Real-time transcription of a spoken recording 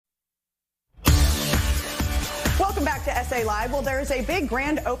Welcome back to SA Live. Well, there's a big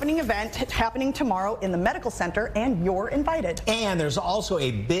grand opening event happening tomorrow in the medical center, and you're invited. And there's also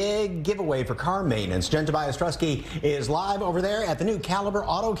a big giveaway for car maintenance. Jen Tobias-Struski is live over there at the new Caliber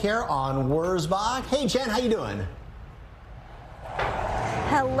Auto Care on Wurzbach. Hey, Jen, how you doing?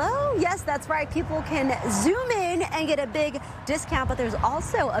 Hello. Yes, that's right. People can zoom in and get a big discount, but there's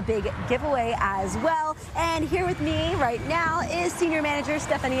also a big giveaway as well. And here with me right now is Senior Manager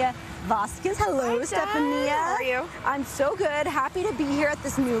Stephania Vazquez. Hello, Hi, Stephania. How are you? I'm so good. Happy to be here at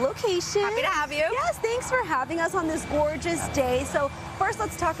this new location. Happy to have you. Yes, thanks for having us on this gorgeous day. So first,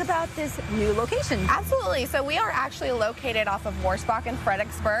 let's talk about this new location. Absolutely. So we are actually located off of Wurzbach and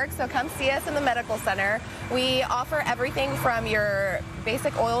Fredericksburg. So come see us in the medical center. We offer everything from your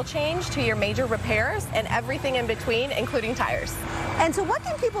basic oil change to your major repairs and everything in between, including tires. And so what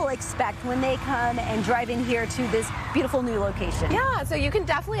can people expect when they come and drive in here to this beautiful new location? Yeah, so you can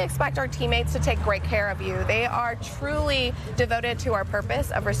definitely expect our teammates to take great care of you. They are truly devoted to our purpose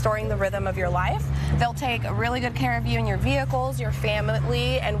of restoring the rhythm of your life. They'll take really good care of you and your vehicles, your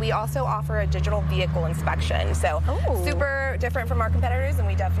family, and we also offer a digital vehicle inspection. So super different from our competitors, and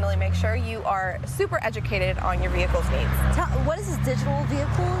we definitely make sure you are super educated on your vehicle's needs. What is this digital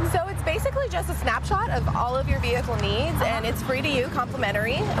vehicle? So it's basically just a snapshot of all of your vehicle needs, and it's free to you,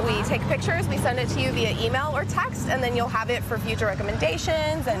 complimentary. We take pictures, we send it to you via email or text, and then you'll have it for future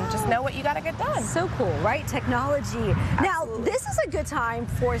recommendations and just know what you got to get done. So cool, right? Technology. Absolutely. Now, this is a good time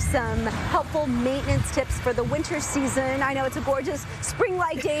for some helpful maintenance tips for the winter season. I know it's a gorgeous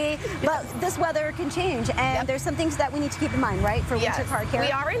spring-like day, but this weather can change, and there's some things that we need to keep in mind, right, for winter car care?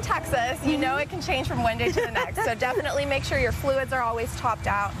 We are in Texas. You know it can change from one day to the next, so definitely make sure your fluids are always topped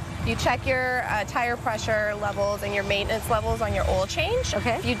out. You check your tire pressure levels and your maintenance levels on your oil change.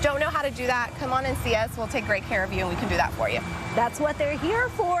 Okay. If you don't know how to do that, come on and see us. We'll take great care of you, and we can do that for you. That's what they're here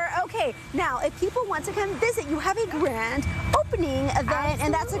for. Okay, now if people want to come visit, you have a grand opening event,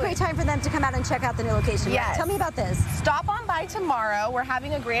 and that's a great time for them to come out and check out the new location. Yes. Tell me about this. Stop on by tomorrow. We're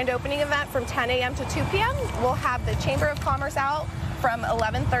having a grand opening event from 10 a.m. to 2 p.m. We'll have the Chamber of Commerce out from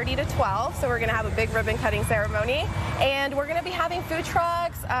 11:30 to 12, so we're going to have a big ribbon cutting ceremony, and we're going to be having food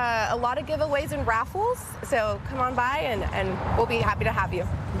trucks, a lot of giveaways and raffles, so come on by and we'll be happy to have you.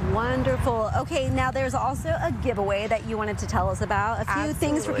 Wonderful. Okay, now there's also a giveaway that you wanted to tell us about, a few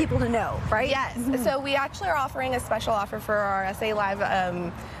things for people to know, right? Yes, so we actually are offering a special offer for our SA Live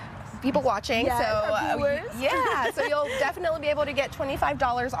people watching. Yes, so you'll definitely be able to get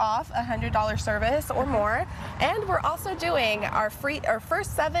 $25 off a $100 service or more, and we're also doing our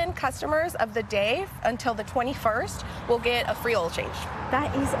first 7 customers of the day until the 21st will get a free oil change.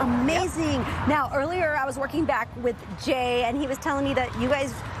 That is amazing. Now, earlier I was working back with Jay, and he was telling me that you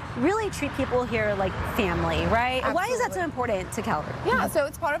guys really treat people here like family, right? Absolutely. Why is that so important to Caliber? Yeah, so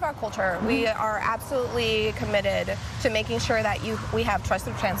it's part of our culture. We are absolutely committed to making sure that we have trust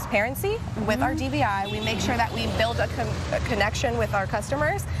and transparency with our DVI. We make sure that we build a connection with our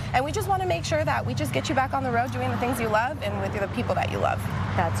customers, and we just want to make sure that we just get you back on the road doing the things you love and with the people that you love.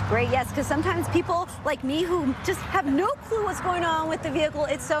 That's great, yes, because sometimes people like me who just have no clue what's going on with the vehicle,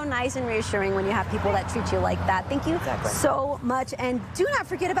 it's so nice and reassuring when you have people that treat you like that. Thank you so much, and do not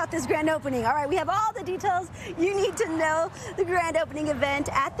forget about this grand opening. All right, we have all the details you need to know. The grand opening event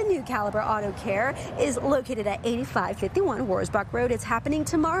at the new Caliber Auto Care is located at 8551 Wurzbach Road. It's happening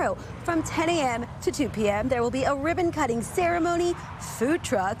tomorrow from 10 a.m. to 2 p.m. There will be a ribbon cutting ceremony, food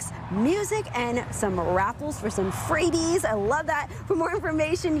trucks, music, and some raffles for some freebies. I love that. For more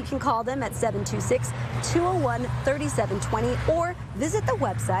information, you can call them at 726-201-3720 or visit the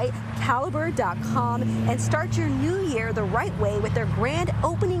website caliber.com and start your new year the right way with their grand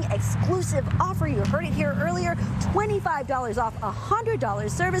opening exclusive offer. You heard it here earlier, $25 off a $100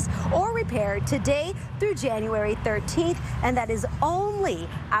 service or repair today through January 13th, and that is only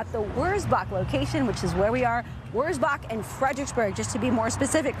at the Wurzbach location, which is where we are, Wurzbach and Fredericksburg, just to be more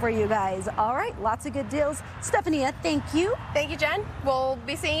specific for you guys. All right, lots of good deals. Stephania, thank you. Thank you, Jen. We'll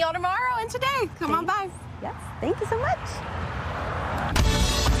be seeing y'all tomorrow and today. Come on by. Yes, thank you so much.